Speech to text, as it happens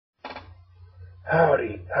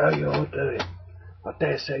Howdy, how you all doing? I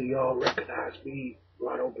dare say you all recognize me,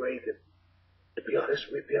 Ronald Reagan. To be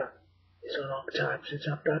honest with you, it's a long time since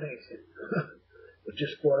I've done anything. But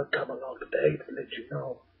just thought I'd come along today to let you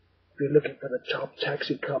know. If you're looking for the top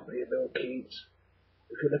taxi company in Milton Keynes,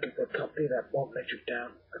 if you're looking for a company that won't let you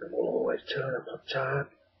down and will always turn up on time,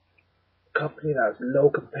 a company that has low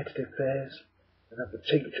competitive fares and that will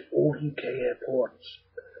take you to all UK airports,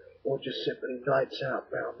 or just simply nights out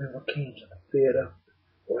around Milton Keynes in the theatre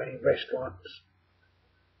or any restaurants.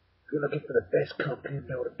 If you're looking for the best company in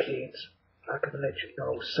Milton Keynes, I can let you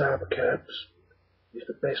know Cybercabs is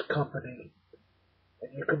the best company,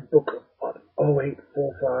 and you can book them on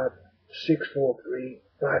 0845 643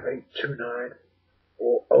 5829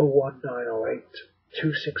 or 01908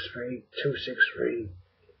 263 263.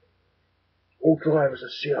 All drivers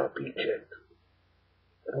are CRP checked,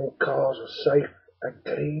 and all cars are safe and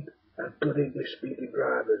clean and good English speaking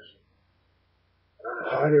drivers.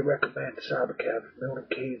 I highly recommend Cybercabs Milton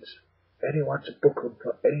Keynes. Anyone to book them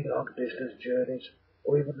for any long distance journeys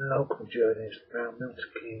or even local journeys around Milton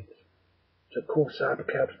Keynes. So call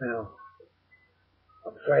Cybercabs now.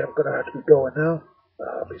 I'm afraid I'm going to have to be going now, but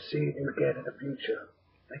I'll be seeing you again in the future.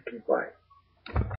 Thank you, bye.